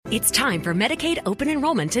It's time for Medicaid open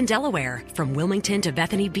enrollment in Delaware. From Wilmington to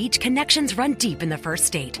Bethany Beach, connections run deep in the first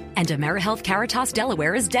state. And AmeriHealth Caritas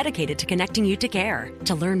Delaware is dedicated to connecting you to care.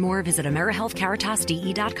 To learn more, visit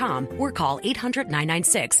AmeriHealthCaritasDE.com or call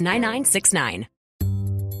 800-996-9969.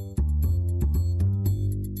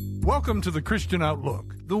 Welcome to the Christian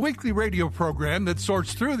Outlook, the weekly radio program that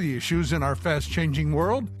sorts through the issues in our fast-changing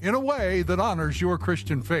world in a way that honors your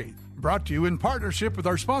Christian faith. Brought to you in partnership with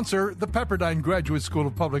our sponsor, the Pepperdine Graduate School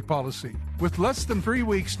of Public Policy. With less than 3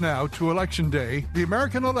 weeks now to Election Day, the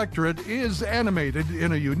American electorate is animated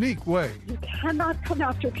in a unique way. You cannot come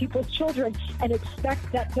after people's children and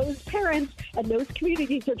expect that those parents and those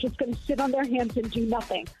communities are just going to sit on their hands and do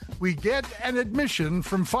nothing. We get an admission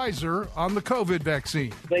from Phizer on the COVID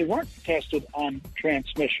vaccine. They weren't tested on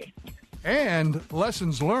transmission. And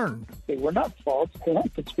lessons learned. They were not false. They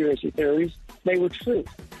weren't conspiracy theories. They were true.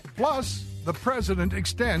 Plus, the president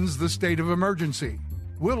extends the state of emergency.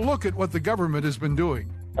 We'll look at what the government has been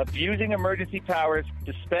doing. Abusing emergency powers,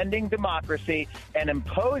 suspending democracy, and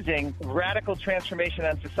imposing radical transformation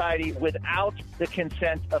on society without the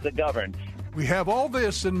consent of the governed. We have all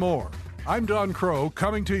this and more. I'm Don Kroah,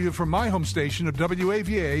 coming to you from my home station of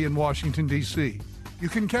WAVA in Washington, D.C. You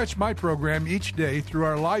can catch my program each day through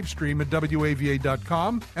our live stream at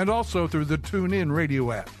WAVA.com and also through the TuneIn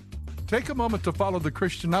radio app. Take a moment to follow the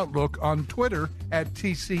Christian Outlook on Twitter at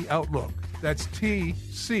TC Outlook. That's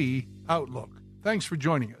TC Outlook. Thanks for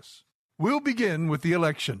joining us. We'll begin with the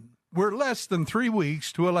election. We're less than 3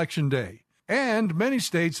 weeks to Election Day, and many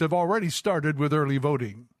states have already started with early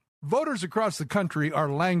voting. Voters across the country are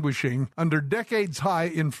languishing under decades-high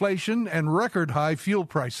inflation and record-high fuel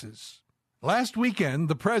prices. Last weekend,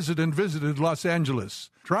 the president visited Los Angeles,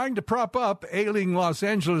 trying to prop up ailing Los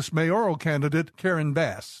Angeles mayoral candidate Karen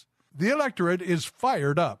Bass. The electorate is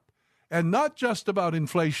fired up, and not just about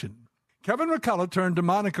inflation. Kevin McCullough turned to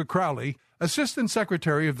Monica Crowley, Assistant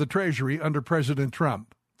Secretary of the Treasury under President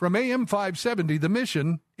Trump, from AM 570 The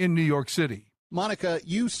Mission in New York City. Monica,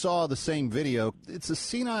 you saw the same video. It's a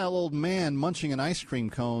senile old man munching an ice cream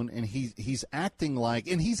cone, and he's acting like,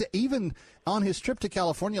 and he's even on his trip to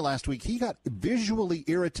California last week, he got visually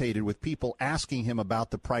irritated with people asking him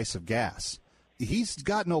about the price of gas. He's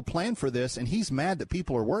got no plan for this, and he's mad that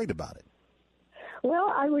people are worried about it.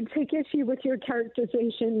 Well, I would take issue with your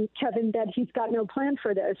characterization, Kevin, that he's got no plan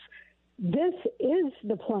for this. This is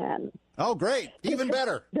the plan. Oh, great. Even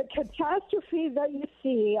better. The catastrophe that you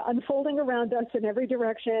see unfolding around us in every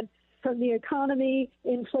direction, from the economy,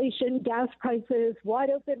 inflation, gas prices, wide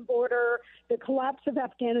open border, the collapse of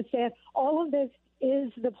Afghanistan, all of this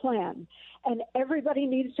is the plan. And everybody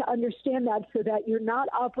needs to understand that so that you're not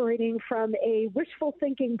operating from a wishful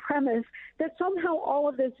thinking premise that somehow all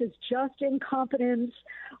of this is just incompetence.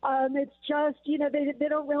 It's just, they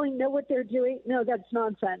don't really know what they're doing. No, that's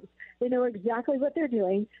nonsense. They know exactly what they're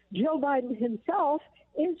doing. Joe Biden himself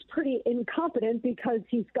is pretty incompetent because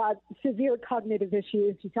he's got severe cognitive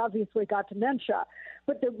issues. He's obviously got dementia.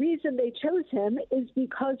 But the reason they chose him is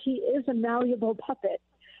because he is a malleable puppet.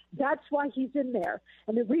 That's why he's in there.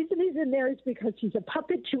 And the reason he's in there is because he's a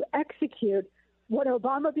puppet to execute what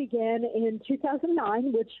Obama began in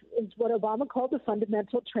 2009, which is what Obama called the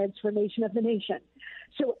fundamental transformation of the nation.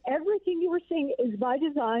 So everything you were seeing is by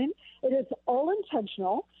design. It is all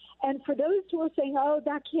intentional. And for those who are saying, oh,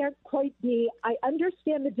 that can't quite be, I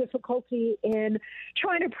understand the difficulty in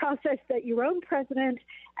trying to process that your own president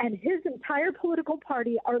and his entire political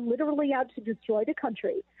party are literally out to destroy the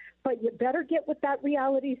country. But you better get with that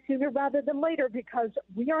reality sooner rather than later, because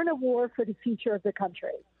we are in a war for the future of the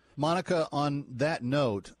country. Monica, on that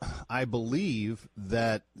note, I believe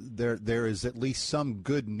that there is at least some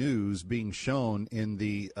good news being shown in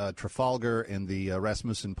the Trafalgar and the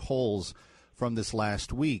Rasmussen polls from this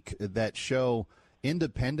last week that show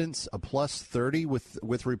independents a plus 30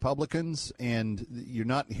 with Republicans, and you're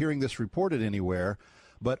not hearing this reported anywhere,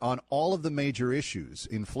 but on all of the major issues,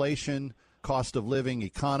 inflation, cost of living,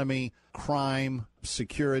 economy, crime,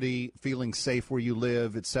 security, feeling safe where you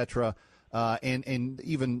live, etc., and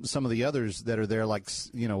even some of the others that are there, like,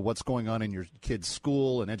 what's going on in your kid's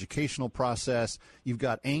school and educational process. You've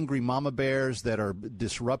got angry mama bears that are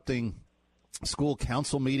disrupting school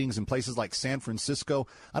council meetings in places like San Francisco.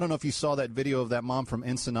 I don't know if you saw that video of that mom from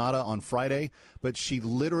Ensenada on Friday, but she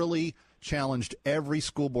literally challenged every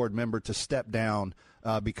school board member to step down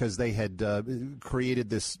because they had created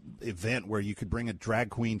this event where you could bring a drag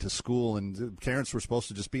queen to school and parents were supposed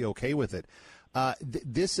to just be okay with it.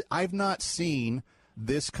 I've not seen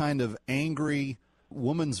this kind of angry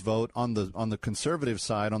woman's vote on the conservative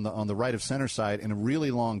side, on the right of center side, in a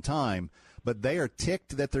really long time. But they are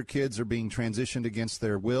ticked that their kids are being transitioned against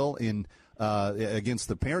their will in against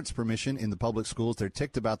the parents' permission in the public schools. They're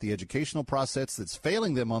ticked about the educational process that's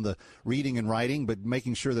failing them on the reading and writing, but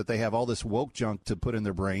making sure that they have all this woke junk to put in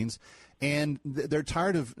their brains. And they're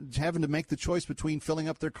tired of having to make the choice between filling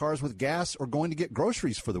up their cars with gas or going to get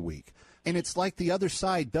groceries for the week. And it's like the other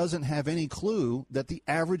side doesn't have any clue that the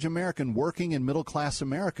average American, working and middle-class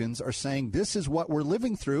Americans, are saying this is what we're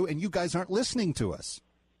living through, and you guys aren't listening to us.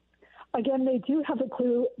 Again, they do have a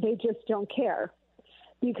clue. They just don't care.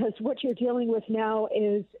 Because what you're dealing with now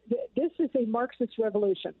is this is a Marxist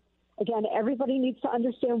revolution. Again, everybody needs to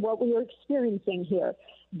understand what we are experiencing here.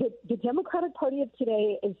 The Democratic Party of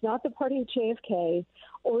today is not the party of JFK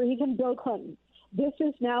or even Bill Clinton. This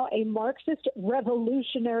is now a Marxist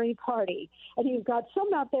revolutionary party. And you've got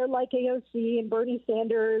some out there like AOC and Bernie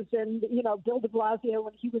Sanders and, Bill de Blasio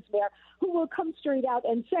when he was mayor, who will come straight out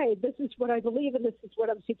and say, this is what I believe and this is what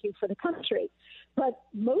I'm seeking for the country. But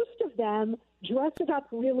most of them dress it up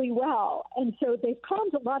really well. And so they've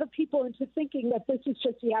conned a lot of people into thinking that this is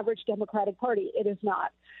just the average Democratic Party. It is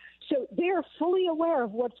not. So they're fully aware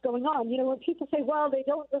of what's going on. When people say, well, they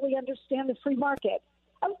don't really understand the free market.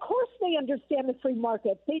 Of course they understand the free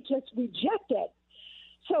market. They just reject it.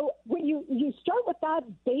 So when you start with that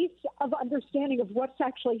base of understanding of what's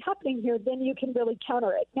actually happening here, then you can really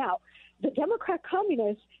counter it. Now, the Democrat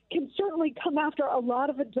communists can certainly come after a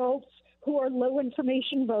lot of adults who are low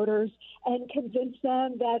information voters and convince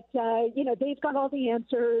them that, they've got all the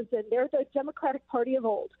answers and they're the Democratic Party of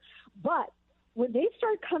old. But when they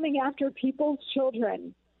start coming after people's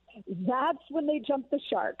children, that's when they jump the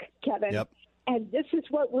shark, Kevin. Yep. And this is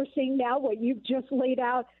what we're seeing now, what you've just laid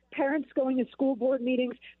out, parents going to school board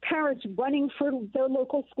meetings, parents running for their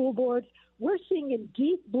local school boards. We're seeing in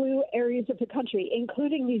deep blue areas of the country,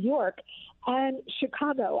 including New York and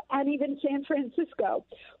Chicago and even San Francisco.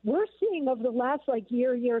 We're seeing over the last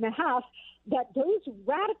year and a half that those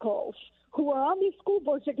radicals who are on these school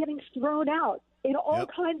boards are getting thrown out in all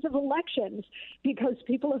kinds of elections because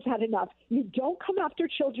people have had enough. You don't come after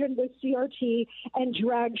children with CRT and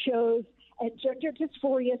drag shows and gender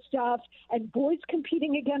dysphoria stuff and boys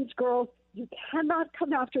competing against girls. You cannot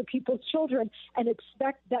come after people's children and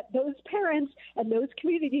expect that those parents and those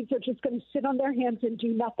communities are just going to sit on their hands and do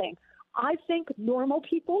nothing. I think normal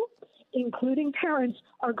people, including parents,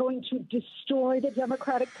 are going to destroy the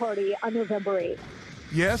Democratic Party on November 8th.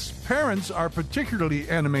 Yes, parents are particularly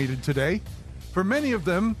animated today. For many of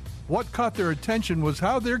them, what caught their attention was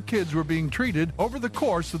how their kids were being treated over the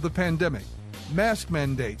course of the pandemic. Mask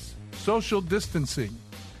mandates, social distancing,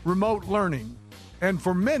 remote learning, and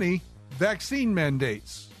for many, vaccine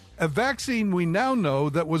mandates. A vaccine we now know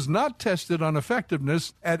that was not tested on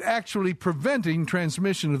effectiveness at actually preventing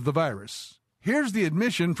transmission of the virus. Here's the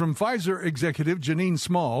admission from Phizer executive Janine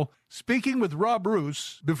Small speaking with Rob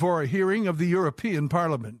Roos before a hearing of the European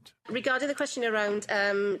Parliament. Regarding the question around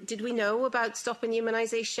did we know about stopping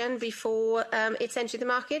immunisation before it's entered the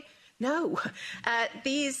market? No.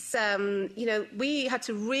 We had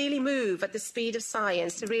to really move at the speed of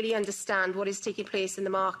science to really understand what is taking place in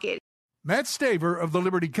the market. Mat Staver of the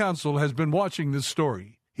Liberty Counsel has been watching this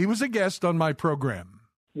story. He was a guest on my program.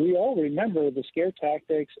 We all remember the scare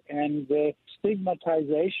tactics and the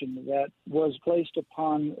stigmatization that was placed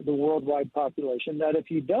upon the worldwide population, that if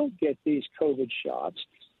you don't get these COVID shots,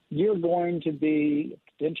 you're going to be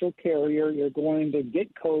a potential carrier, you're going to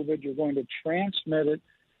get COVID, you're going to transmit it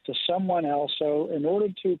to someone else. So in order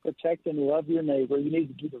to protect and love your neighbor, you need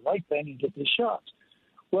to do the right thing and get these shots.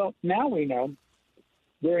 Well, now we know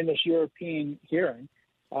during this European hearing,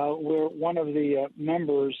 where one of the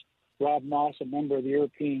members, Rob Moss, a member of the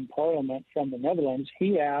European Parliament from the Netherlands,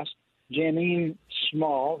 he asked Janine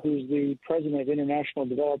Small, who's the president of International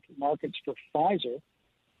Developed Markets for Phizer,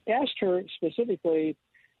 asked her specifically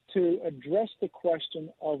to address the question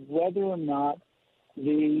of whether or not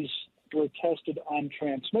these were tested on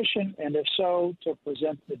transmission, and if so, to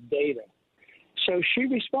present the data. So she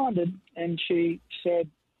responded, and she said,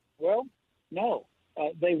 well, no,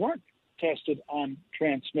 they weren't tested on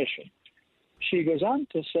transmission. She goes on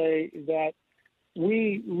to say that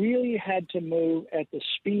we really had to move at the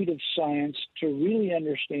speed of science to really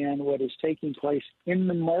understand what is taking place in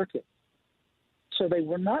the market. So they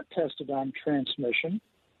were not tested on transmission.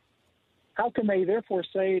 How can they therefore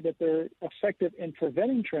say that they're effective in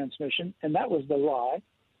preventing transmission? And that was the lie.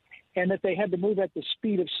 And that they had to move at the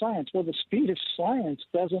speed of science. Well, the speed of science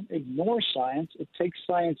doesn't ignore science. It takes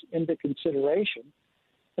science into consideration.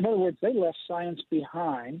 In other words, they left science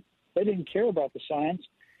behind. They didn't care about the science.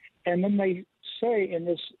 And then they say in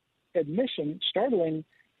this admission, startling,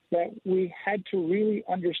 that we had to really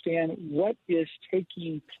understand what is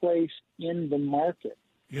taking place in the market.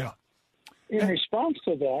 Yeah. In response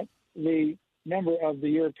to that, the member of the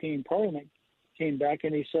European Parliament came back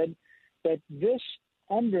and he said that this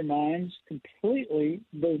undermines completely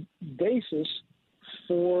the basis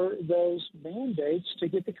for those mandates to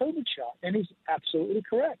get the COVID shot. And he's absolutely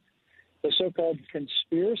correct. The so-called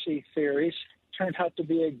conspiracy theories turned out to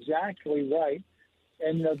be exactly right.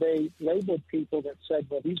 And they labeled people that said,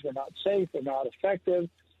 well, these were not safe, they're not effective,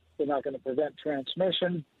 they're not going to prevent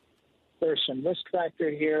transmission, there's some risk factor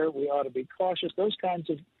here, we ought to be cautious. Those kinds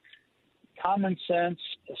of common sense,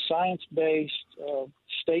 science-based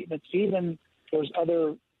statements, even those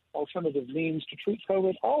other alternative means to treat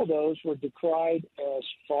COVID, all those were decried as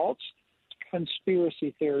false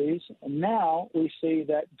conspiracy theories. And now we see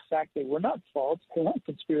that, in fact, they were not false, they weren't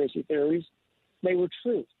conspiracy theories, they were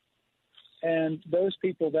true. And those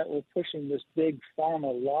people that were pushing this big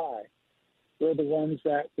pharma lie were the ones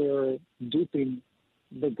that were duping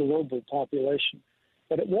the global population.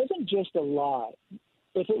 But it wasn't just a lie.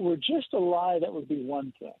 If it were just a lie, that would be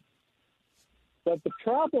one thing. But the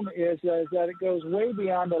problem is that it goes way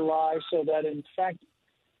beyond a lie, so that, in fact,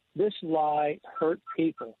 this lie hurt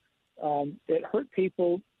people. It hurt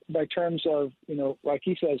people by terms of, like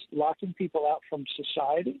he says, locking people out from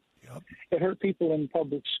society. Yep. It hurt people in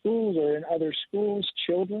public schools or in other schools,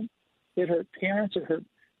 children. It hurt parents. It hurt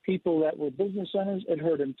people that were business owners. It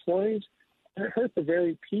hurt employees. And it hurt the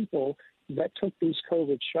very people that took these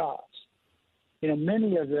COVID shots.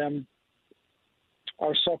 Many of them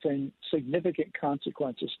are suffering significant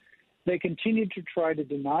consequences. They continue to try to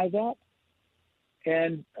deny that.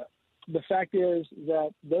 And the fact is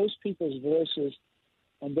that those people's voices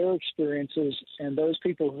and their experiences and those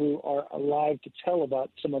people who are alive to tell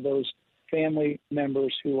about some of those family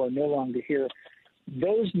members who are no longer here,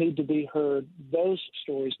 those need to be heard. Those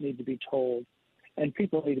stories need to be told, and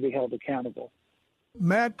people need to be held accountable.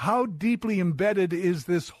 Matt, how deeply embedded is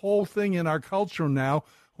this whole thing in our culture now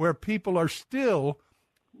where people are still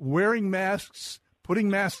wearing masks, putting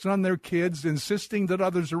masks on their kids, insisting that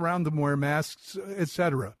others around them wear masks,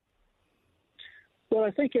 etc.? Well,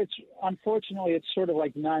 I think unfortunately, it's sort of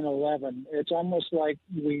like 9/11. It's almost like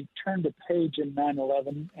we turned a page in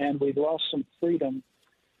 9/11 and we lost some freedom.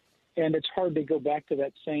 And it's hard to go back to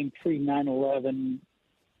that same pre-9/11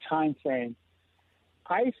 time frame.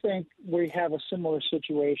 I think we have a similar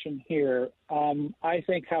situation here. I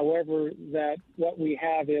think, however, that what we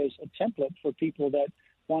have is a template for people that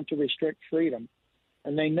want to restrict freedom.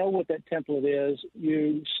 And they know what that template is.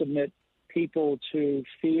 You submit people to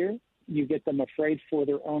fear. You get them afraid for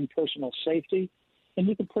their own personal safety, and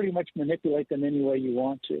you can pretty much manipulate them any way you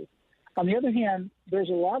want to. On the other hand, there's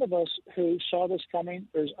a lot of us who saw this coming.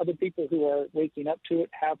 There's other people who are waking up to it,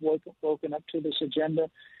 have woken up to this agenda,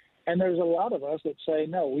 and there's a lot of us that say,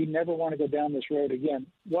 no, we never want to go down this road again.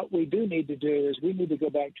 What we do need to do is we need to go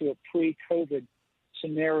back to a pre-COVID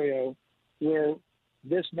scenario where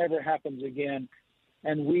this never happens again,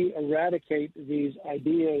 and we eradicate these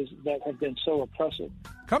ideas that have been so oppressive.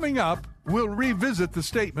 Coming up, we'll revisit the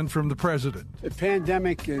statement from the president. The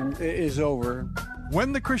pandemic is over.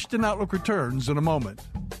 When the Christian Outlook returns in a moment.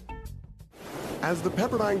 As the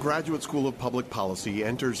Pepperdine Graduate School of Public Policy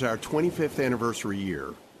enters our 25th anniversary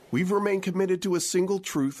year, we've remained committed to a single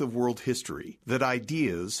truth of world history, that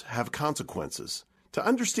ideas have consequences. To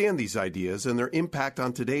understand these ideas and their impact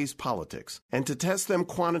on today's politics and to test them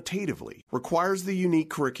quantitatively requires the unique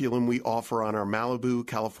curriculum we offer on our Malibu,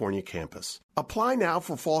 California campus. Apply now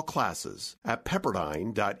for fall classes at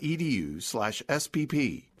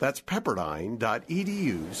pepperdine.edu/SPP. That's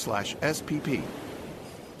pepperdine.edu/SPP.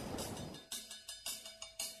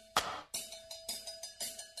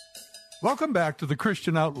 Welcome back to the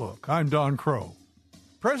Christian Outlook. I'm Don Kroah.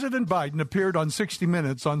 President Biden appeared on 60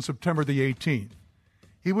 Minutes on September the 18th.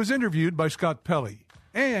 He was interviewed by Scott Pelley,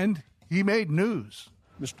 and he made news.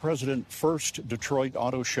 Mr. President, first Detroit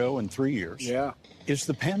auto show in 3 years. Yeah. Is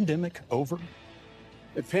the pandemic over?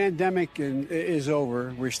 The pandemic is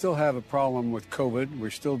over. We still have a problem with COVID.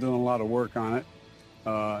 We're still doing a lot of work on it.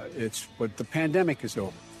 But the pandemic is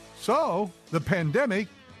over. So, the pandemic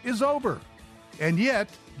is over. And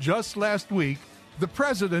yet, just last week, the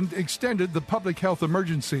president extended the public health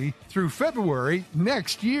emergency through February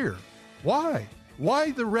next year. Why?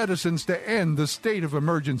 Why the reticence to end the state of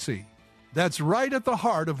emergency? That's right at the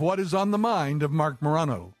heart of what is on the mind of Marc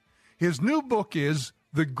Morano. His new book is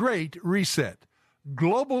The Great Reset,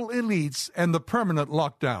 Global Elites and the Permanent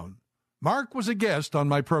Lockdown. Marc was a guest on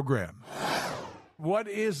my program. What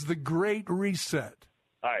is the Great Reset?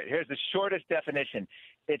 All right, here's the shortest definition.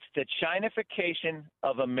 It's the Chinification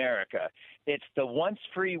of America. It's the once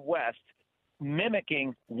free West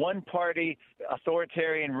mimicking one-party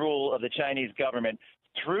authoritarian rule of the Chinese government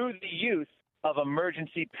through the use of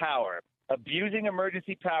emergency power. abusing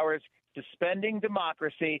emergency powers, suspending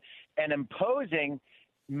democracy, and imposing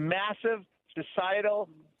massive societal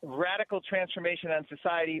radical transformation on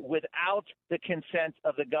society without the consent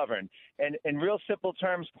of the governed. And in real simple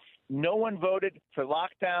terms, no one voted for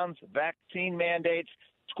lockdowns, vaccine mandates,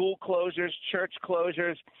 school closures, church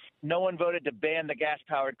closures. No one voted to ban the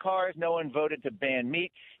gas-powered cars. No one voted to ban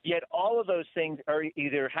meat. Yet all of those things are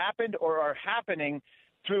either happened or are happening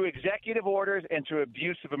through executive orders and through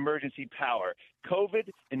abuse of emergency power. COVID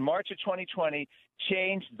in March of 2020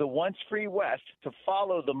 changed the once free West to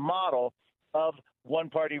follow the model of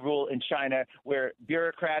one-party rule in China, where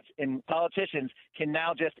bureaucrats and politicians can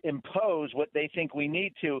now just impose what they think we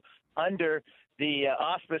need to under the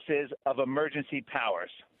auspices of emergency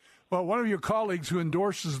powers. Well, one of your colleagues who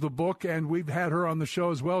endorses the book, and we've had her on the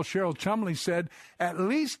show as well, Cheryl Chumley, said, at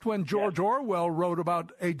least when George Orwell wrote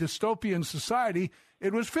about a dystopian society,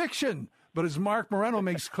 it was fiction. But as Marc Morano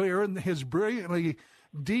makes clear in his brilliantly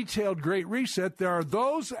detailed Great Reset, there are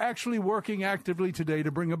those actually working actively today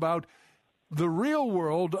to bring about the real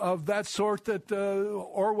world of that sort that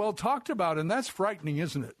Orwell talked about, and that's frightening,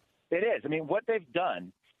 isn't it? It is. I mean, what they've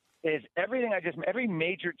done is every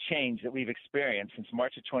major change that we've experienced since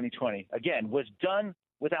March of 2020, again, was done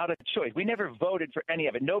without a choice. We never voted for any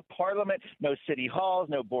of it. No parliament, no city halls,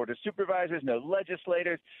 no board of supervisors, no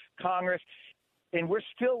legislators, Congress. And we're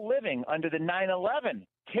still living under the 9/11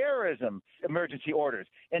 terrorism emergency orders.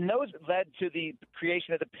 And those led to the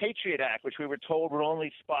creation of the Patriot Act, which we were told would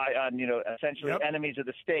only spy on, essentially enemies of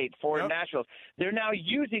the state, foreign nationals. They're now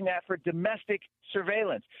using that for domestic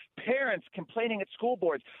surveillance. Parents complaining at school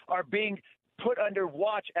boards are being put under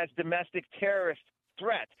watch as domestic terrorist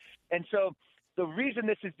threats. And so the reason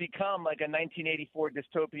this has become like a 1984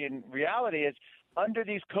 dystopian reality is under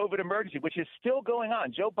these COVID emergency, which is still going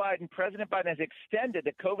on. President Biden has extended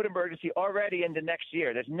the COVID emergency already into next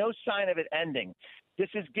year. There's no sign of it ending. This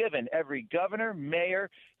has given every governor, mayor,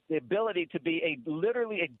 the ability to be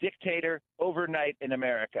literally a dictator overnight in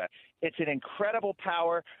America. It's an incredible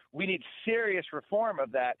power. We need serious reform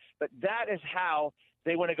of that, but that is how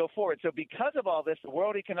they want to go forward. So because of all this, the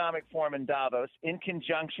World Economic Forum in Davos, in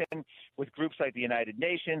conjunction with groups like the United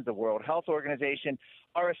Nations, the World Health Organization,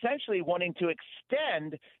 are essentially wanting to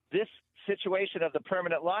extend this situation of the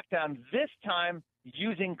permanent lockdown, this time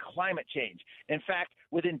using climate change. In fact,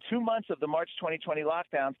 within 2 months of the March 2020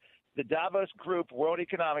 lockdowns, the Davos Group, World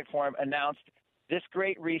Economic Forum, announced this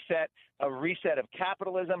great reset, a reset of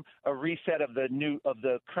capitalism, a reset of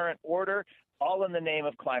the current order, all in the name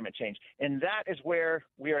of climate change. And that is where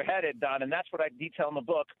we are headed, Don, and that's what I detail in the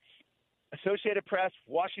book. Associated Press,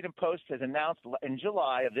 Washington Post has announced in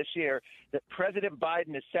July of this year that President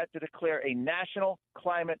Biden is set to declare a national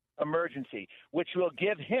climate emergency, which will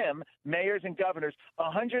give him, mayors and governors,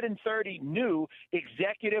 130 new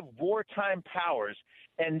executive wartime powers.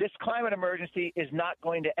 And this climate emergency is not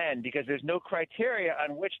going to end because there's no criteria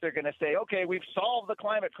on which they're going to say, okay, we've solved the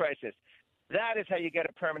climate crisis. That is how you get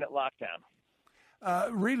a permanent lockdown.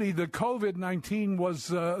 Really, the COVID-19 was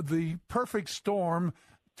the perfect storm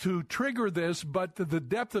to trigger this, but the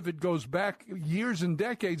depth of it goes back years and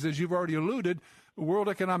decades, as you've already alluded. World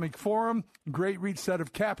Economic Forum, great reset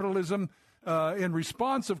of capitalism, in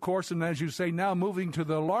response, of course, and as you say, now moving to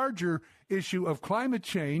the larger issue of climate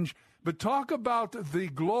change. But talk about the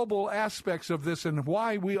global aspects of this and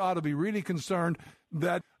why we ought to be really concerned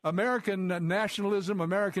that American nationalism,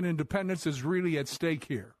 American independence is really at stake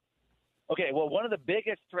here. Okay, well, one of the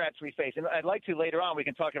biggest threats we face, and I'd like to later on, we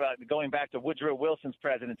can talk about going back to Woodrow Wilson's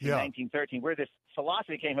presidency in 1913, where this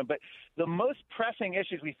philosophy came from. But the most pressing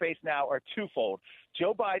issues we face now are twofold.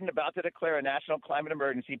 Joe Biden about to declare a national climate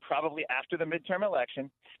emergency probably after the midterm election.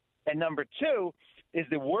 And number two is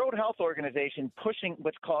the World Health Organization pushing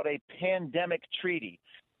what's called a pandemic treaty.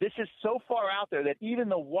 This is so far out there that even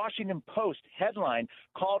the Washington Post headline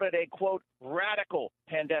called it a, quote, radical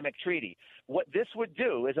pandemic treaty. What this would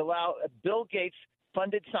do is allow Bill Gates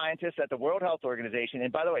funded scientists at the World Health Organization,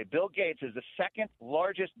 and by the way, Bill Gates is the second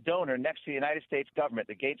largest donor next to the United States government,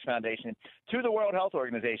 the Gates Foundation, to the World Health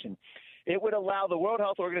Organization. It would allow the World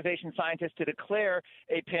Health Organization scientists to declare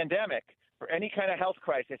a pandemic for any kind of health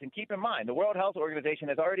crisis. And keep in mind, the World Health Organization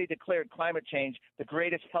has already declared climate change the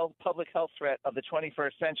greatest public health threat of the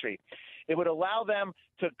 21st century. It would allow them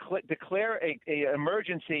to declare an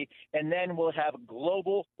emergency, and then we'll have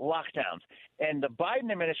global lockdowns. And the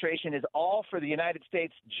Biden administration is all for the United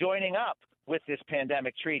States joining up with this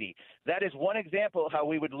pandemic treaty. That is one example of how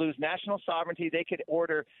we would lose national sovereignty. They could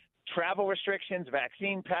order travel restrictions,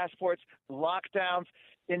 vaccine passports, lockdowns.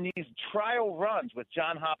 In these trial runs with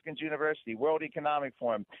Johns Hopkins University, World Economic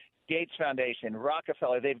Forum, Gates Foundation,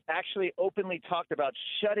 Rockefeller, they've actually openly talked about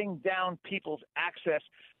shutting down people's access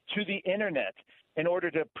to the internet in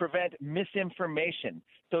order to prevent misinformation.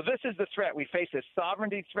 So this is the threat. We face a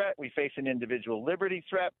sovereignty threat, we face an individual liberty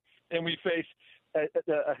threat, and we face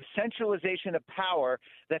a centralization of power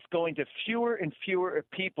that's going to fewer and fewer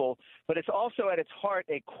people, but it's also at its heart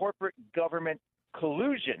a corporate government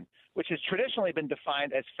collusion, which has traditionally been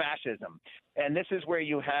defined as fascism. And this is where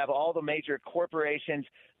you have all the major corporations,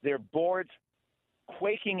 their boards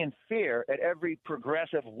quaking in fear at every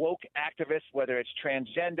progressive woke activist, whether it's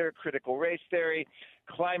transgender, critical race theory,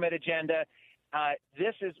 climate agenda.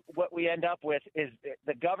 This is what we end up with, is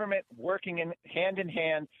the government working in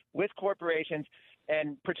hand with corporations,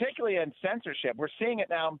 and particularly in censorship. We're seeing it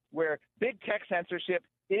now where big tech censorship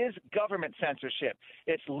is government censorship.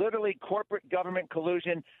 It's literally corporate government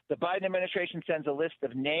collusion. The Biden administration sends a list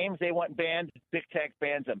of names they want banned. Big tech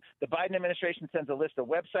bans them. The Biden administration sends a list of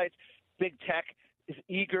websites. Big tech is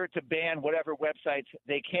eager to ban whatever websites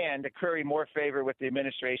they can to curry more favor with the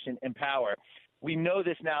administration in power. We know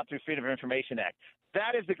this now through Freedom of Information Act.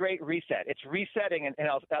 That is the great reset. It's resetting, and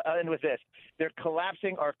I'll end with this. They're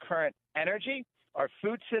collapsing our current energy, our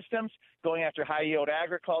food systems, going after high-yield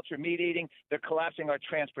agriculture, meat eating. They're collapsing our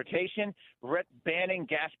transportation, banning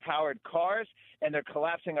gas-powered cars, and they're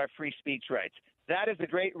collapsing our free speech rights. That is the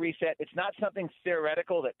great reset. It's not something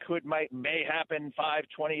theoretical that may happen 5,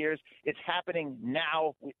 20 years. It's happening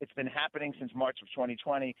now. It's been happening since March of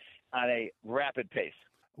 2020 on a rapid pace.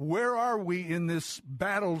 Where are we in this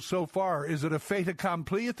battle so far? Is it a fait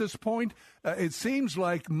accompli at this point? It seems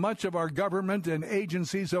like much of our government and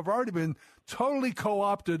agencies have already been totally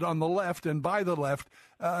co-opted on the left and by the left.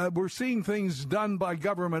 We're seeing things done by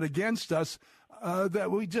government against us that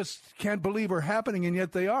we just can't believe are happening, and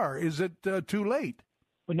yet they are. Is it too late?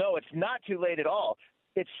 No, it's not too late at all.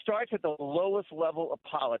 It starts at the lowest level of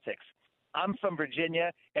politics. I'm from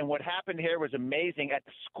Virginia, and what happened here was amazing. At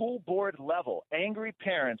the school board level, angry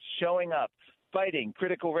parents showing up, fighting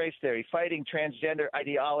critical race theory, fighting transgender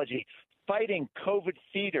ideology, fighting COVID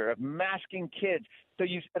theater of masking kids.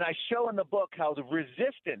 And I show in the book how the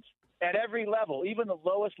resistance at every level, even the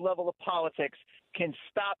lowest level of politics, can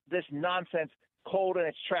stop this nonsense cold in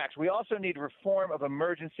its tracks. We also need reform of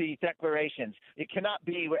emergency declarations. It cannot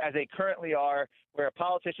be, as they currently are, where a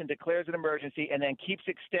politician declares an emergency and then keeps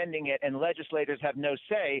extending it, and legislators have no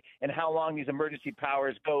say in how long these emergency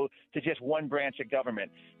powers go to just one branch of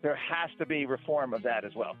government. There has to be reform of that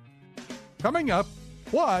as well. Coming up,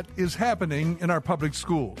 what is happening in our public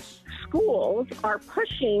schools? Schools are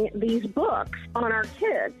pushing these books on our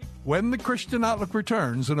kids. When the Christian Outlook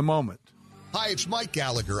returns in a moment. Hi, it's Mike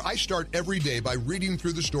Gallagher. I start every day by reading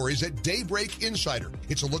through the stories at Daybreak Insider.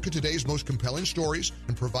 It's a look at today's most compelling stories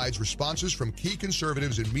and provides responses from key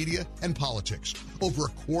conservatives in media and politics. Over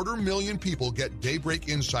 250,000 people get Daybreak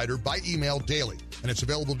Insider by email daily, and it's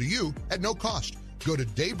available to you at no cost. Go to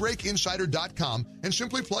daybreakinsider.com and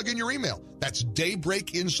simply plug in your email. That's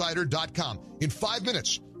daybreakinsider.com. In 5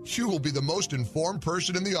 minutes, you will be the most informed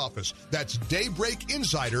person in the office. That's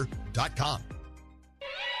daybreakinsider.com.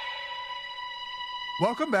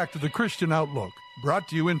 Welcome back to the Christian Outlook, brought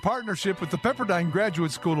to you in partnership with the Pepperdine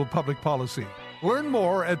Graduate School of Public Policy. Learn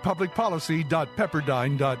more at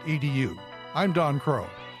publicpolicy.pepperdine.edu. I'm Don Kroah.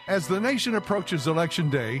 As the nation approaches Election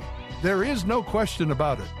Day, there is no question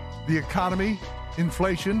about it. The economy,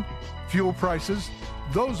 inflation, fuel prices,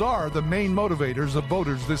 those are the main motivators of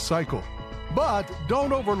voters this cycle. But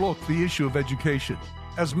don't overlook the issue of education.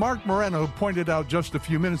 As Marc Morano pointed out just a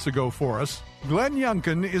few minutes ago for us, Glenn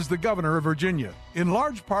Youngkin is the governor of Virginia, in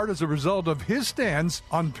large part as a result of his stance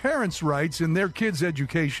on parents' rights in their kids'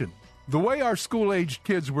 education. The way our school-aged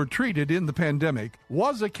kids were treated in the pandemic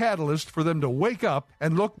was a catalyst for them to wake up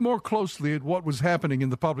and look more closely at what was happening in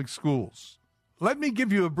the public schools. Let me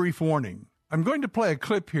give you a brief warning. I'm going to play a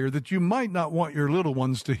clip here that you might not want your little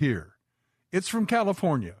ones to hear. It's from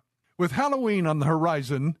California. With Halloween on the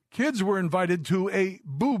horizon, kids were invited to a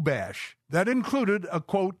boo bash that included a,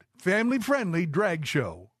 quote, family-friendly drag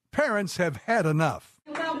show. Parents have had enough.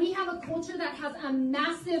 While we have a culture that has a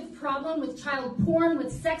massive problem with child porn,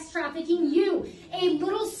 with sex trafficking, you, a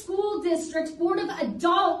little school district board of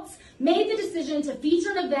adults, made the decision to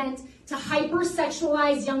feature an event to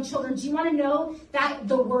hypersexualize young children. Do you want to know that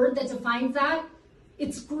the word that defines that?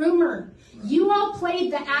 It's groomer. You all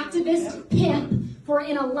played the activist pimp for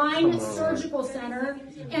an Align Surgical Center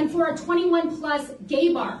and for a 21-plus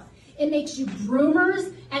gay bar. It makes you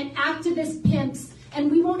groomers and activist pimps, and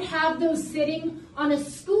we won't have those sitting on a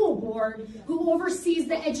school board who oversees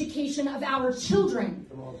the education of our children.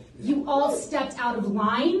 You all stepped out of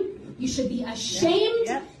line. You should be ashamed.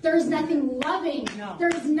 There is nothing loving. There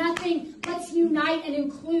is nothing, let's unite and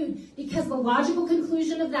include, because the logical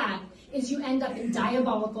conclusion of that is you end up in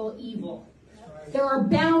diabolical evil. There are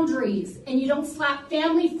boundaries, and you don't slap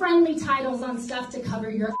family-friendly titles on stuff to cover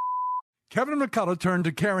your... Kevin McCullough turned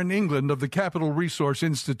to Karen England of the Capital Resource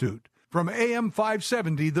Institute from AM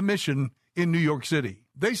 570, The Mission in New York City.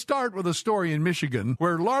 They start with a story in Michigan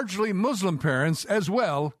where largely Muslim parents as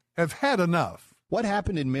well have had enough. What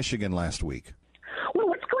happened in Michigan last week? Well,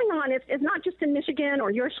 what's going on is not just in Michigan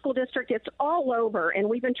or your school district. It's all over, and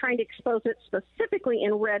we've been trying to expose it specifically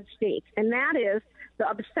in red states, and that is the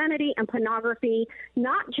obscenity and pornography,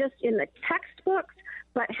 not just in the textbooks,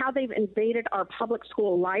 but how they've invaded our public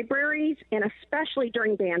school libraries, and especially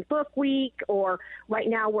during Banned Book Week, or right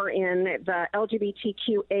now we're in the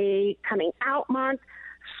LGBTQA Coming Out Month.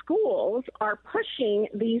 Schools are pushing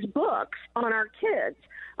these books on our kids.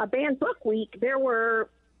 Banned Book Week, there were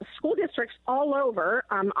school districts all over.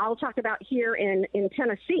 I'll talk about here in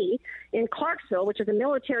Tennessee, in Clarksville, which is a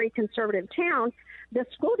military conservative town. The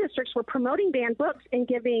school districts were promoting banned books and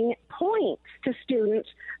giving points to students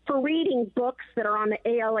for reading books that are on the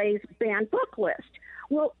ALA's banned book list.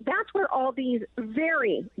 Well, that's where all these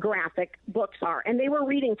very graphic books are, and they were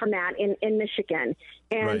reading from that in Michigan,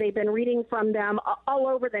 and Right. They've been reading from them all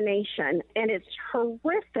over the nation, and it's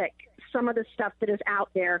horrific, some of the stuff that is out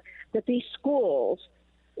there that these schools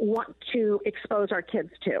want to expose our kids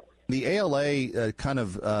to. The ALA kind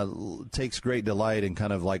of takes great delight in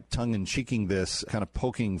kind of like tongue-in-cheeking this, kind of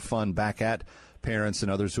poking fun back at parents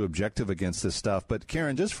and others who objective against this stuff. But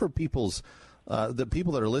Karen, just for the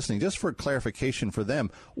people that are listening, just for clarification for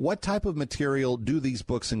them, what type of material do these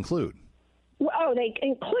books include? Well, they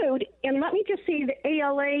include, and let me just say the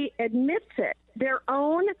ALA admits it, their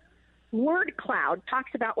own word cloud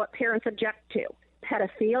talks about what parents object to: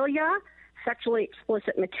 pedophilia, sexually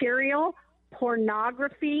explicit material,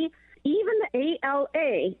 pornography. Even the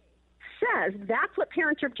ALA says that's what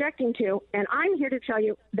parents are objecting to, and I'm here to tell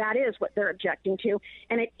you that is what they're objecting to,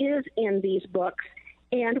 and it is in these books.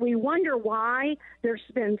 And we wonder why there's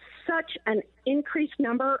been such an increased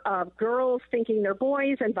number of girls thinking they're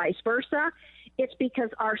boys and vice versa. It's because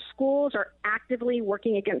our schools are actively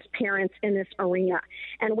working against parents in this arena.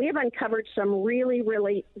 And we have uncovered some really,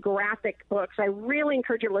 really graphic books. I really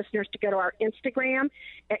encourage your listeners to go to our Instagram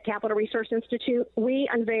at Capital Resource Institute. We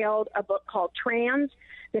unveiled a book called Trans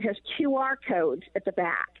that has QR codes at the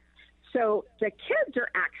back. So the kids are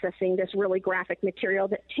accessing this really graphic material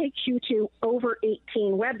that takes you to over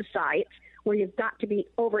 18 websites where you've got to be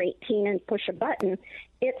over 18 and push a button.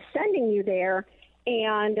 It's sending you there.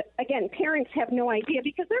 And, again, parents have no idea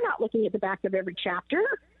because they're not looking at the back of every chapter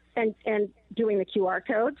and doing the QR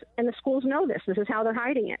codes. And the schools know this. This is how they're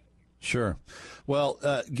hiding it. Sure. Well,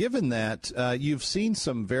 given that, you've seen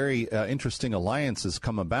some very interesting alliances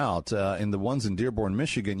come about. In the ones in Dearborn,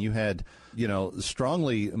 Michigan, you had,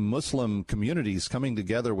 strongly Muslim communities coming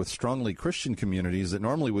together with strongly Christian communities that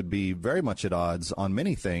normally would be very much at odds on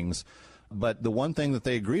many things. But the one thing that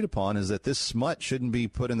they agreed upon is that this smut shouldn't be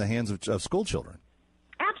put in the hands of school children.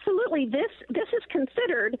 Absolutely. This is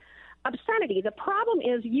considered obscenity. The problem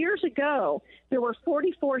is years ago, there were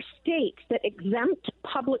 44 states that exempt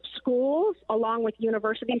public schools along with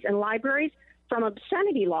universities and libraries from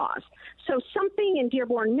obscenity laws. So something in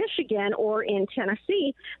Dearborn, Michigan or in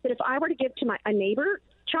Tennessee that if I were to give to a neighbor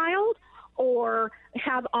child or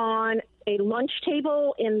have on a lunch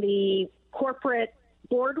table in the corporate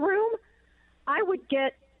boardroom, I would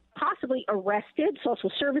get possibly arrested, social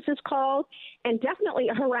services called, and definitely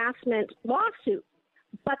a harassment lawsuit.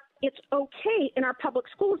 But it's okay in our public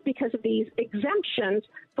schools because of these exemptions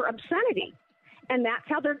for obscenity. And that's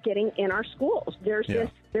how they're getting in our schools. There's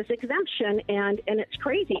this exemption, and it's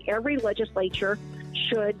crazy. Every legislature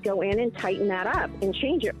should go in and tighten that up and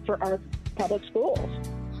change it for our public schools.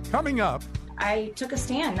 Coming up, I took a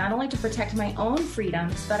stand not only to protect my own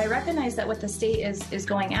freedoms, but I recognize that what the state is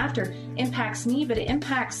going after impacts me, but it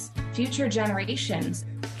impacts future generations.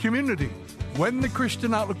 community, when the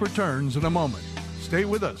Christian Outlook returns in a moment. Stay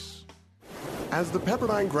with us. As the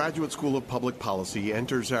Pepperdine Graduate School of Public Policy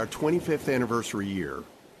enters our 25th anniversary year,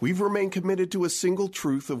 we've remained committed to a single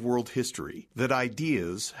truth of world history, that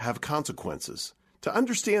ideas have consequences. To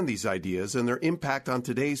understand these ideas and their impact on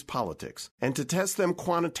today's politics, and to test them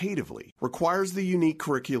quantitatively, requires the unique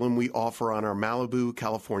curriculum we offer on our Malibu,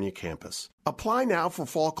 California campus. Apply now for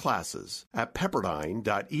fall classes at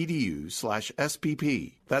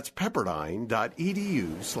pepperdine.edu/SPP. That's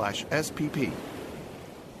pepperdine.edu/SPP.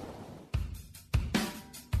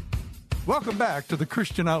 Welcome back to the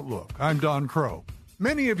Christian Outlook. I'm Don Kroah.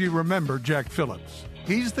 Many of you remember Jack Phillips.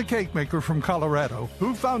 He's the cake maker from Colorado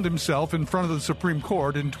who found himself in front of the Supreme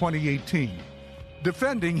Court in 2018,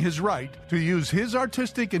 defending his right to use his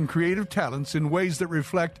artistic and creative talents in ways that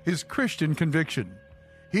reflect his Christian conviction.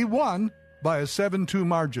 He won by a 7-2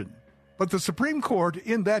 margin. But the Supreme Court,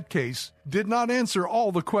 in that case, did not answer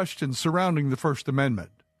all the questions surrounding the First Amendment.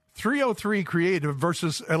 303 Creative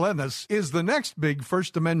versus Elenis is the next big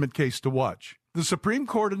First Amendment case to watch. The Supreme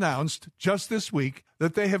Court announced just this week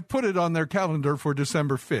that they have put it on their calendar for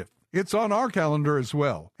December 5th. It's on our calendar as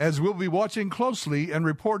well, as we'll be watching closely and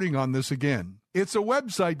reporting on this again. It's a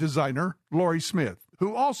website designer, Lori Smith,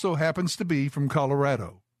 who also happens to be from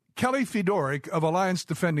Colorado. Kellie Fiedorek of Alliance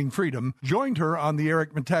Defending Freedom joined her on the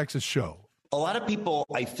Eric Metaxas show. A lot of people,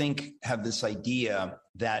 I think, have this idea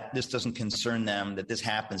that this doesn't concern them, that this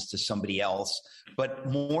happens to somebody else. But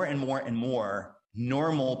more and more and more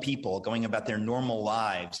normal people going about their normal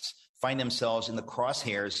lives find themselves in the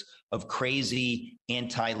crosshairs of crazy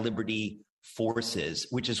anti-liberty forces,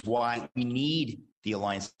 which is why we need the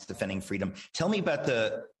Alliance Defending Freedom. Tell me about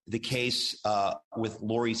the case with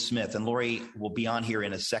Lori Smith, and Lori will be on here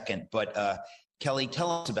in a second. But Kellie,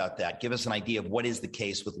 tell us about that. Give us an idea of what is the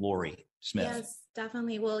case with Lori Smith. Yes,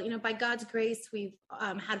 definitely. Well, by God's grace, we've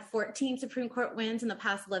had 14 Supreme Court wins in the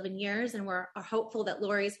past 11 years, and we're hopeful that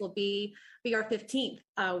Lori's will be our 15th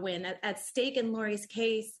win. At stake in Lori's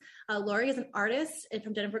case, Lori is an artist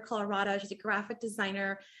from Denver, Colorado. She's a graphic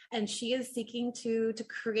designer, and she is seeking to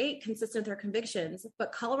create consistent with her convictions.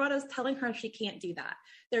 But Colorado is telling her she can't do that.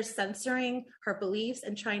 They're censoring her beliefs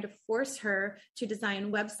and trying to force her to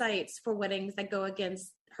design websites for weddings that go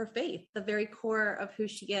against her faith, the very core of who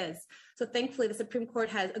she is. So thankfully, the Supreme Court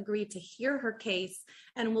has agreed to hear her case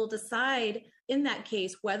and will decide in that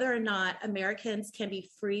case whether or not Americans can be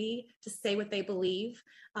free to say what they believe,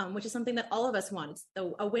 which is something that all of us want.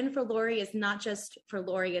 So a win for Lori is not just for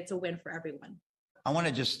Lori, it's a win for everyone. I want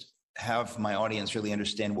to just have my audience really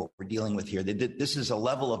understand what we're dealing with here. This is a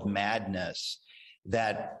level of madness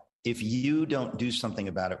that if you don't do something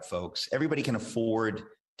about it, folks, everybody can afford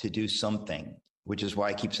to do something, which is why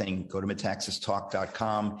I keep saying, go to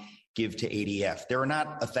metaxastalk.com, give to ADF. There are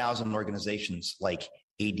not 1,000 organizations like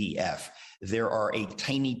ADF. There are a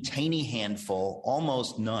tiny, tiny handful,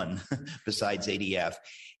 almost none besides ADF.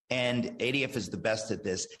 And ADF is the best at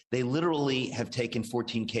this. They literally have taken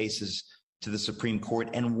 14 cases to the Supreme Court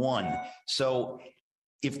and won. So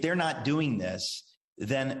if they're not doing this,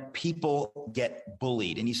 then people get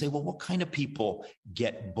bullied. And you say, well, what kind of people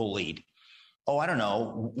get bullied? Oh, I don't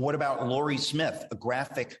know. What about Lori Smith, a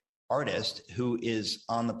graphic artist who is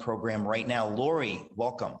on the program right now? Lori,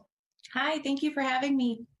 welcome. Hi, thank you for having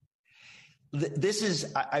me.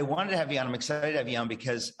 I wanted to have you on. I'm excited to have you on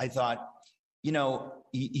because I thought,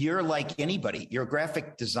 you're like anybody. You're a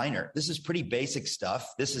graphic designer. This is pretty basic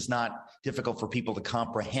stuff. This is not difficult for people to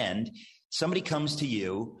comprehend. Somebody comes to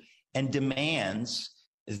you and demands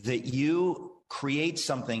that you create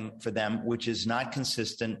something for them which is not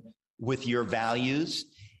consistent with your values.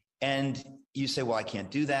 And you say, well, I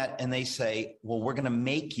can't do that. And they say, well, we're going to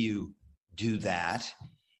make you do that.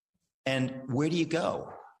 And where do you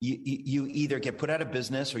go? You either get put out of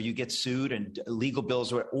business or you get sued and legal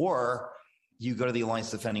bills, or you go to the Alliance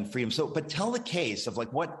Defending Freedom. So, but tell the case of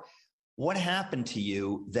what happened to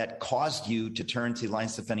you that caused you to turn to the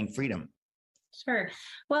Alliance Defending Freedom. Sure.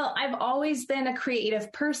 Well, I've always been a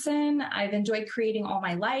creative person. I've enjoyed creating all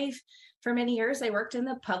my life. For many years, I worked in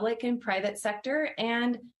the public and private sector,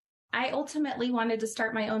 and I ultimately wanted to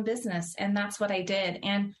start my own business, and that's what I did.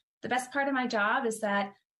 And the best part of my job is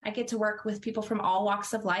that I get to work with people from all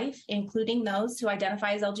walks of life, including those who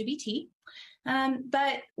identify as LGBT.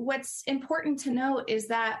 But what's important to note is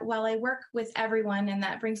that while I work with everyone, and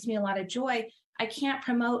that brings me a lot of joy, I can't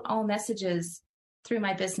promote all messages through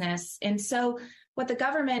my business. And so what the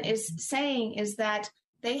government is saying is that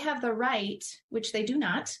they have the right, which they do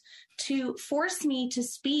not, to force me to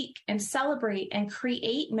speak and celebrate and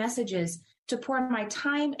create messages to pour my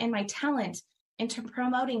time and my talent into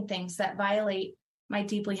promoting things that violate my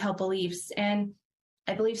deeply held beliefs. And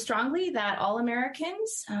I believe strongly that all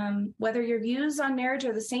Americans, whether your views on marriage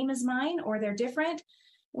are the same as mine or they're different,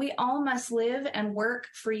 we all must live and work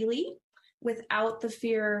freely without the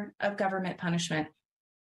fear of government punishment.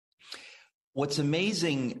 What's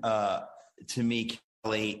amazing to me,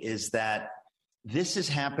 Kellie, is that this is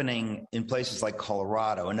happening in places like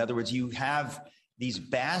Colorado. In other words, you have these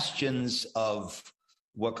bastions of,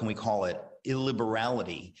 what can we call it,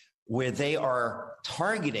 illiberality, where they are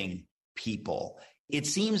targeting people it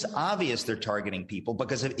seems obvious they're targeting people,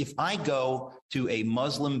 because if I go to a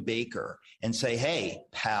Muslim baker and say, hey,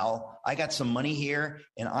 pal, I got some money here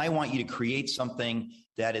and I want you to create something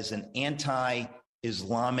that is an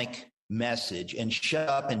anti-Islamic message and shut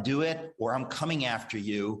up and do it, or I'm coming after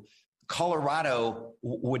you, Colorado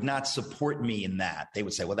would not support me in that. They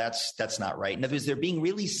would say, well, that's not right. In other words, they're being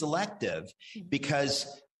really selective, because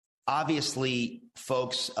obviously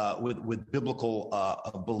folks with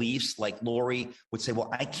biblical beliefs like Lori would say, well,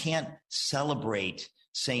 I can't celebrate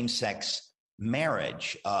same-sex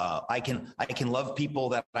marriage. I can love people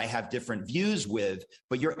that I have different views with,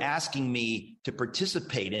 but you're asking me to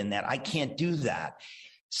participate in that. I can't do that.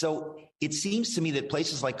 So it seems to me that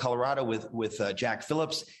places like Colorado with Jack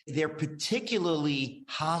Phillips, they're particularly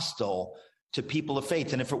hostile to people of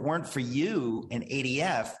faith. And if it weren't for you and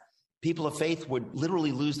ADF, people of faith would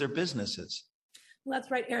literally lose their businesses. Well,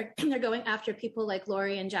 that's right, Eric. They're going after people like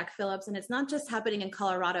Lori and Jack Phillips. And it's not just happening in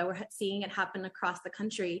Colorado. We're seeing it happen across the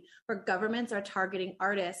country, where governments are targeting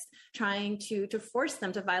artists, trying to force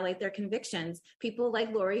them to violate their convictions. People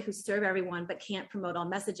like Lori, who serve everyone but can't promote all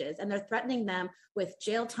messages. And they're threatening them with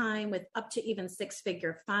jail time, with up to even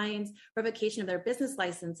 6-figure fines, revocation of their business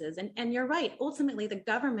licenses. And you're right. Ultimately, the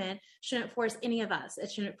government shouldn't force any of us.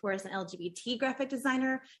 It shouldn't force an LGBT graphic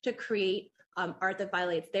designer to create art that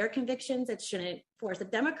violates their convictions. It shouldn't force a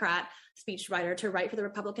Democrat speechwriter to write for the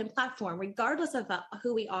Republican platform. Regardless of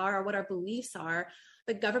who we are or what our beliefs are,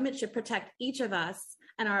 the government should protect each of us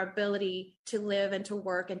and our ability to live and to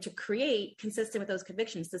work and to create consistent with those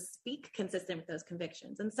convictions, to speak consistent with those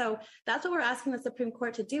convictions. And so that's what we're asking the Supreme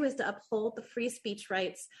Court to do, is to uphold the free speech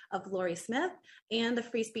rights of Lori Smith and the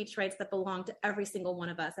free speech rights that belong to every single one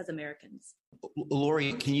of us as Americans.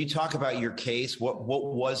 Lori, can you talk about your case? What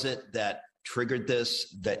was it that triggered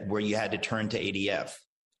this, that where you had to turn to ADF?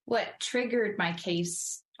 What triggered my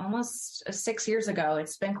case almost 6 years ago,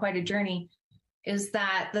 it's been quite a journey, is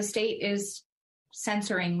that the state is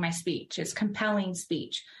censoring my speech. It's compelling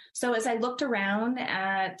speech. So as I looked around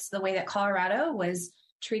at the way that Colorado was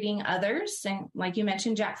treating others, and like you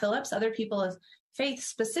mentioned, Jack Phillips, other people of faith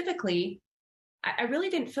specifically, I really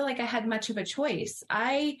didn't feel like I had much of a choice.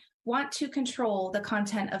 I want to control the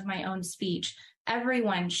content of my own speech.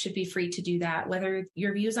 Everyone should be free to do that, whether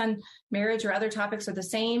your views on marriage or other topics are the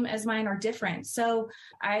same as mine or different. So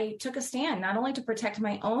I took a stand, not only to protect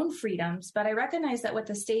my own freedoms, but I recognize that what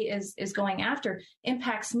the state is going after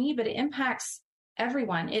impacts me, but it impacts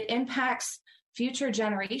everyone. It impacts future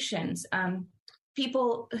generations.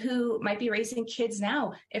 People who might be raising kids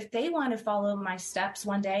now, if they want to follow my steps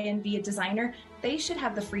one day and be a designer, they should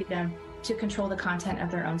have the freedom to control the content of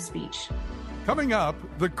their own speech. Coming up,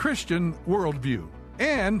 the Christian worldview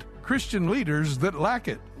and Christian leaders that lack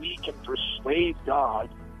it. We can persuade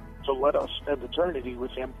God to let us spend eternity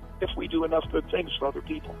with him if we do enough good things for other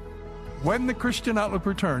people. When the Christian Outlook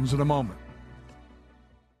returns in a moment.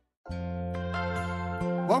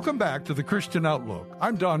 Welcome back to the Christian Outlook.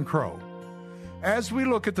 I'm Don Kroah. As we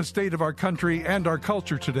look at the state of our country and our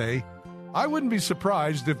culture today, I wouldn't be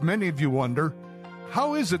surprised if many of you wonder,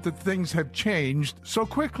 how is it that things have changed so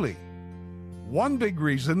quickly? One big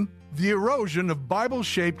reason, the erosion of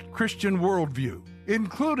Bible-shaped Christian worldview,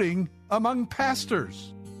 including among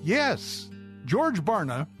pastors. Yes, George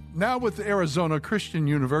Barna, now with Arizona Christian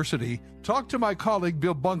University, talked to my colleague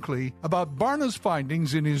Bill Bunkley about Barna's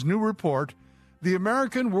findings in his new report, The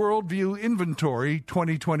American Worldview Inventory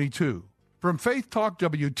 2022, from Faith Talk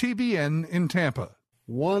WTBN in Tampa.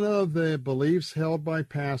 One of the beliefs held by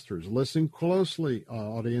pastors, listen closely,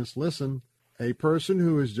 audience, listen. A person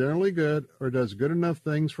who is generally good or does good enough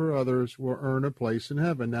things for others will earn a place in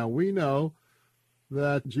heaven. Now, we know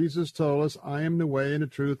that Jesus told us, I am the way and the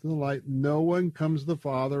truth and the light. No one comes to the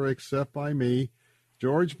Father except by me.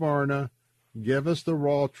 George Barna, give us the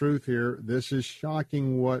raw truth here. This is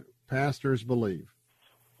shocking what pastors believe.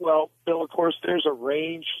 Well, Bill, of course, there's a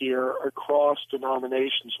range here across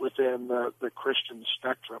denominations within the Christian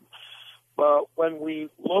spectrum. But when we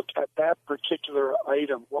look at that particular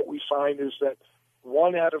item, what we find is that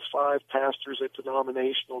 1 out of 5 pastors at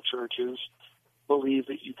denominational churches believe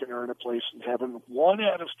that you can earn a place in heaven. 1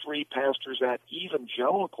 out of 3 pastors at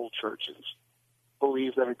evangelical churches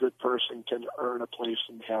believe that a good person can earn a place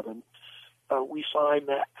in heaven. We find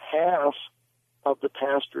that half of the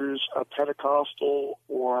pastors of Pentecostal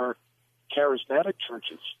or charismatic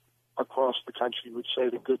churches across the country would say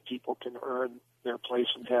that good people can earn their place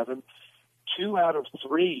in heaven. 2 out of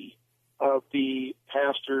 3 of the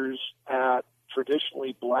pastors at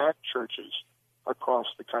traditionally black churches across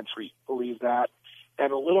the country believe that,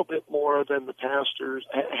 and a little bit more than the pastors,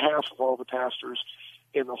 half of all the pastors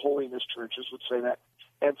in the holiness churches would say that.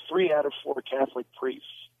 And 3 out of 4 Catholic priests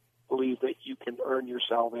believe that you can earn your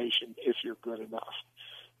salvation if you're good enough.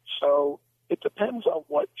 So it depends on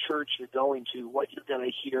what church you're going to, what you're going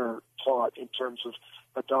to hear taught in terms of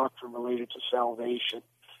a doctrine related to salvation.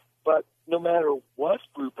 But no matter what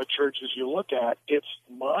group of churches you look at, it's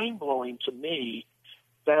mind-blowing to me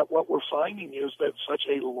that what we're finding is that such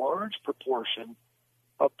a large proportion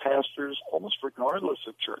of pastors, almost regardless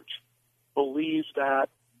of church, believe that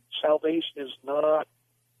salvation is not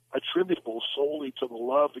attributable solely to the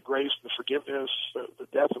love, the grace, the forgiveness, the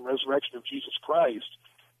death and resurrection of Jesus Christ,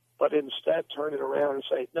 but instead turn it around and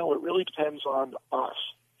say, no, it really depends on us.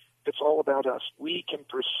 It's all about us. We can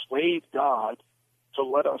persuade God to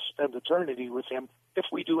let us spend eternity with him if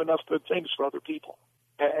we do enough good things for other people.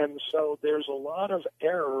 And so there's a lot of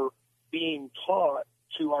error being taught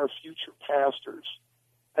to our future pastors.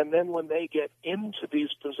 And then when they get into these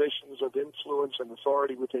positions of influence and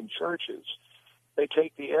authority within churches, they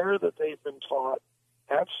take the error that they've been taught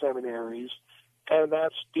at seminaries, and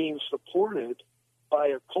that's being supported by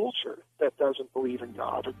a culture that doesn't believe in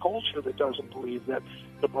God, a culture that doesn't believe that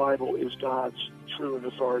the Bible is God's true and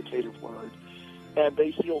authoritative word. And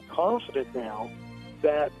they feel confident now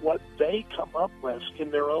that what they come up with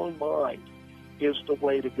in their own mind is the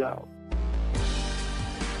way to go.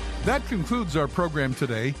 That concludes our program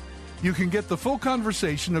today. You can get the full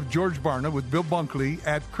conversation of George Barna with Bill Bunkley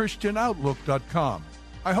at ChristianOutlook.com.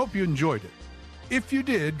 I hope you enjoyed it. If you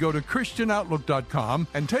did, go to ChristianOutlook.com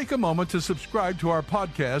and take a moment to subscribe to our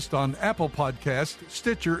podcast on Apple Podcasts,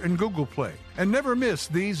 Stitcher, and Google Play. And never miss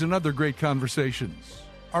these and other great conversations.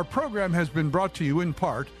 Our program has been brought to you in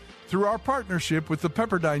part through our partnership with the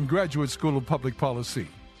Pepperdine Graduate School of Public Policy.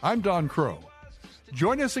 I'm Don Kroah.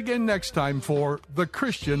 Join us again next time for The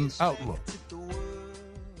Christian Outlook.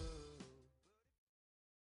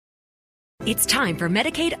 It's time for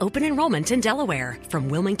Medicaid open enrollment in Delaware. From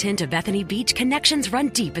Wilmington to Bethany Beach, connections run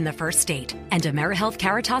deep in the first state. And AmeriHealth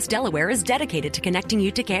Caritas Delaware is dedicated to connecting you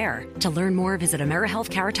to care. To learn more, visit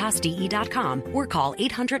AmeriHealthCaritasDE.com or call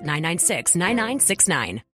 800-996-9969.